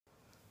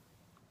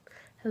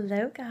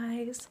Hello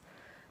guys!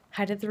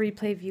 Hi to the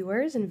replay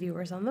viewers and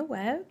viewers on the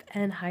web,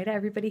 and hi to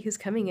everybody who's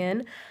coming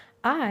in.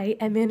 I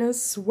am in a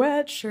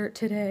sweatshirt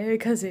today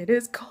because it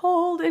is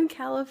cold in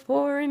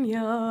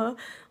California.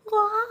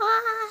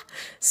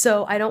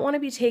 So I don't want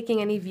to be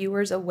taking any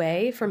viewers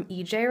away from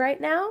EJ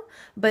right now,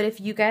 but if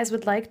you guys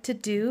would like to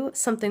do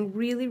something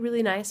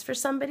really nice for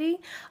somebody,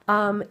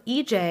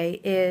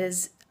 EJ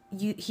is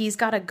he's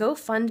got a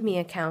GoFundMe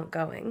account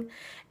going,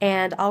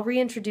 and I'll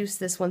reintroduce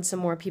this when some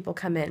more people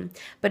come in.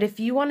 But if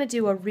you want to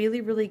do a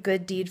really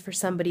good deed for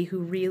somebody who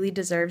really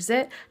deserves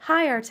it,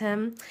 hi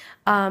Artem.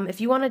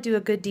 If you want to do a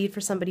good deed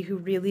for somebody who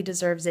really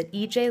deserves it,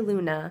 EJ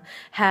Luna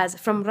has,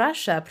 from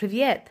Russia,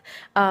 Privyet.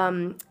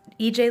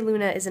 EJ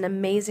Luna is an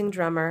amazing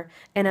drummer,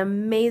 an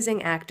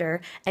amazing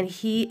actor, and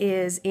he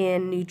is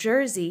in New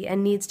Jersey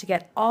and needs to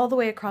get all the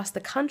way across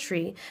the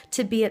country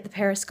to be at the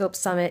Periscope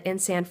Summit in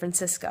San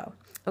Francisco.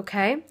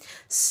 Okay,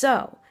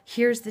 so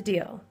here's the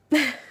deal.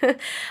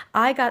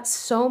 I got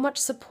so much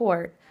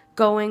support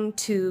going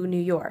to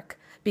New York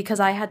because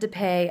I had to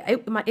pay,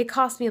 it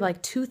cost me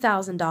like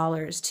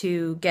 $2,000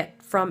 to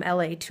get from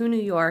LA to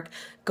New York,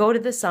 go to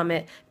the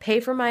summit, pay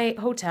for my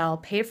hotel,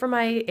 pay for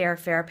my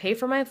airfare, pay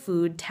for my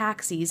food,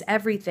 taxis,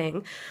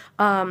 everything.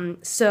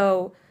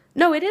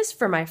 No, it is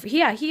for my,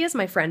 yeah, he is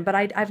my friend, but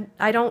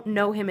I don't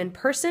know him in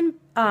person,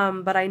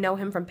 but I know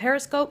him from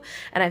Periscope,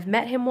 and I've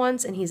met him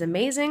once, and he's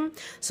amazing.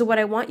 So what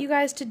I want you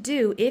guys to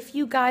do, if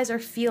you guys are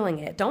feeling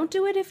it, don't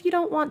do it if you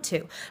don't want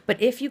to,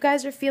 but if you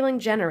guys are feeling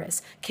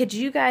generous, could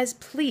you guys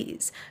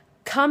please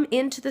come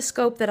into the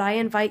scope that I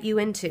invite you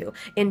into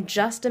in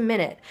just a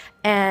minute,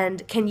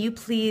 and can you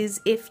please,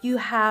 if you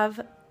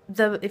have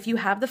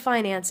the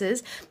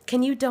finances,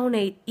 can you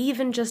donate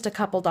even just a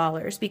couple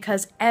dollars,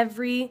 because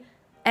every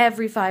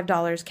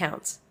 $5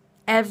 counts.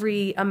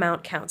 Every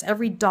amount counts.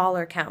 Every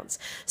dollar counts.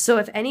 So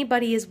if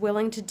anybody is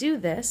willing to do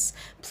this,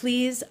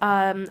 please,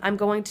 I'm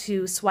going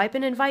to swipe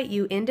and invite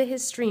you into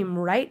his stream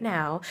right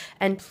now.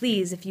 And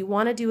please, if you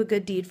want to do a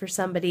good deed for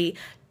somebody,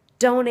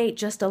 donate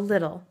just a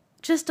little,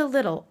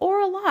 or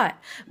a lot.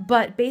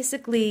 But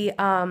basically,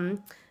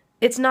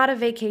 it's not a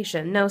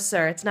vacation. No,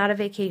 sir, it's not a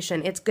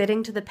vacation. It's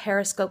getting to the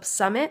Periscope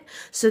Summit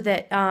so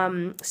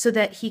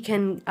that he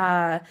can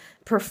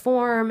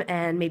perform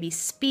and maybe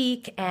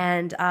speak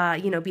and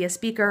be a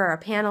speaker or a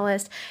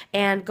panelist.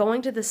 And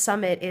going to the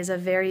summit is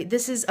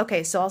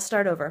okay, so I'll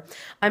start over.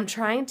 I'm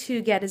trying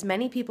to get as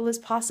many people as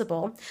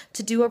possible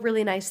to do a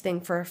really nice thing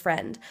for a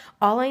friend.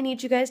 All I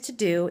need you guys to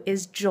do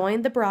is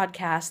join the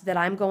broadcast that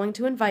I'm going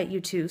to invite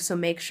you to, so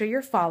make sure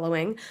you're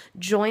following,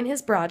 join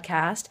his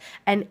broadcast,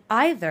 and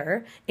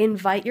either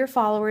invite your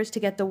followers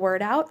to get the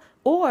word out,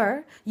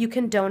 or you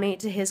can donate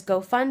to his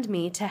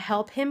GoFundMe to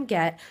help him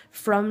get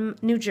from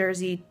New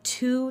Jersey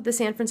to the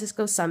San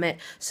Francisco Summit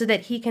so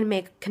that he can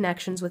make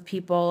connections with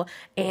people.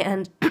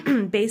 And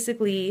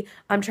basically,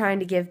 I'm trying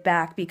to give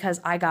back because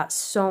I got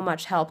so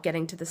much help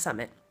getting to the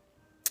summit.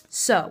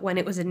 So, when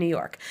it was in New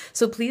York.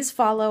 So please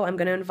follow. I'm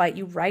going to invite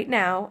you right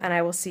now, and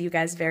I will see you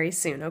guys very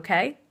soon,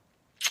 okay?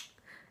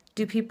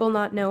 Do people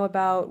not know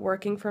about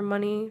working for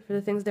money for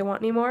the things they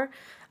want anymore?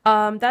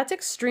 That's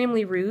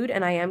extremely rude,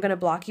 and I am going to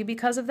block you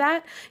because of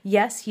that.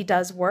 Yes, he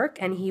does work,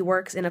 and he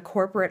works in a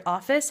corporate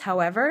office.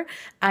 However,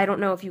 I don't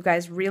know if you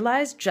guys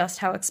realize just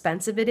how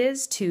expensive it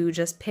is to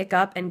just pick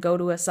up and go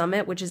to a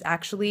summit, which is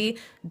actually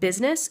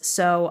business.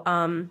 So,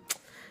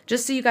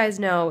 just so you guys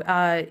know,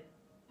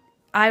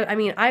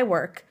 I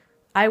work,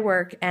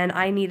 and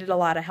I needed a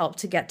lot of help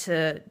to get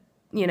to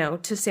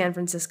San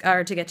Francisco,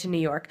 or to get to New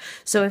York.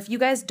 So if you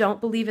guys don't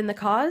believe in the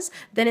cause,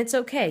 then it's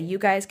okay. You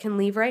guys can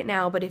leave right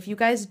now. But if you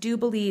guys do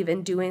believe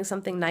in doing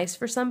something nice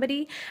for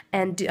somebody,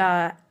 and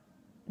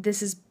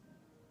this is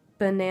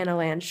Banana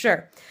Land,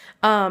 sure.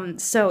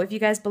 So if you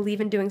guys believe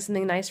in doing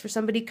something nice for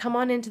somebody, come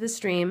on into the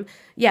stream.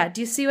 Yeah,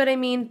 do you see what I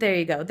mean? There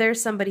you go.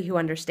 There's somebody who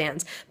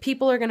understands.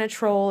 People are going to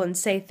troll and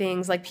say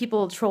things like,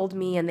 people trolled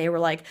me and they were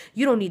like,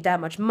 you don't need that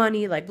much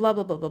money, like blah,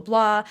 blah, blah, blah,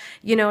 blah.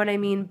 You know what I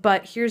mean?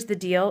 But here's the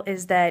deal,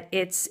 is that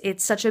it's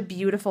such a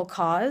beautiful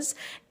cause.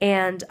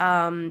 And,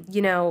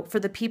 for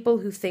the people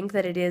who think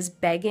that it is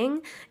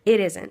begging, it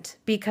isn't,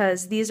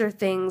 because these are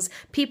things,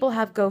 people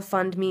have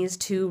GoFundMes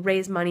to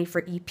raise money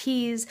for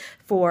EPs,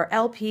 for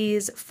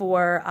LPs,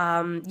 for,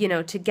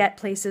 to get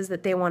places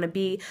that they want to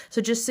be.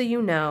 So just so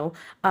you know,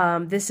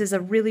 this is a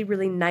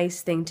really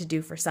nice thing to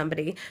do for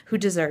somebody who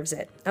deserves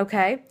it.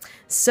 Okay.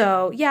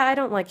 So yeah, I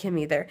don't like him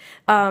either.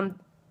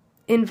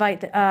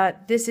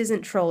 This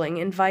isn't trolling.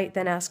 Invite,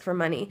 then ask for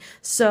money.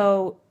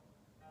 So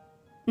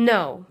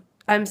no,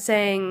 I'm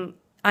saying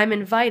I'm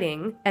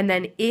inviting. And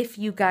then if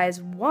you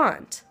guys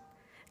want,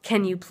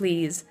 can you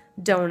please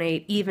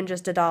donate even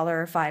just $1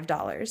 or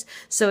 $5.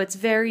 So it's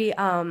very,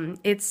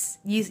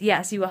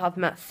 yes, you will help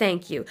him out.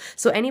 Thank you.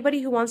 So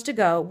anybody who wants to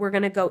go, we're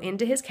going to go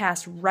into his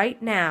cast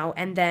right now,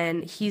 and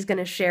then he's going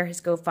to share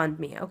his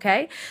GoFundMe,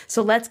 okay?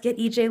 So let's get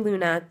EJ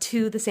Luna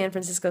to the San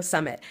Francisco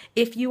Summit.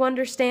 If you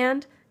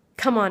understand,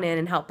 come on in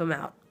and help him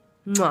out.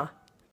 Mwah.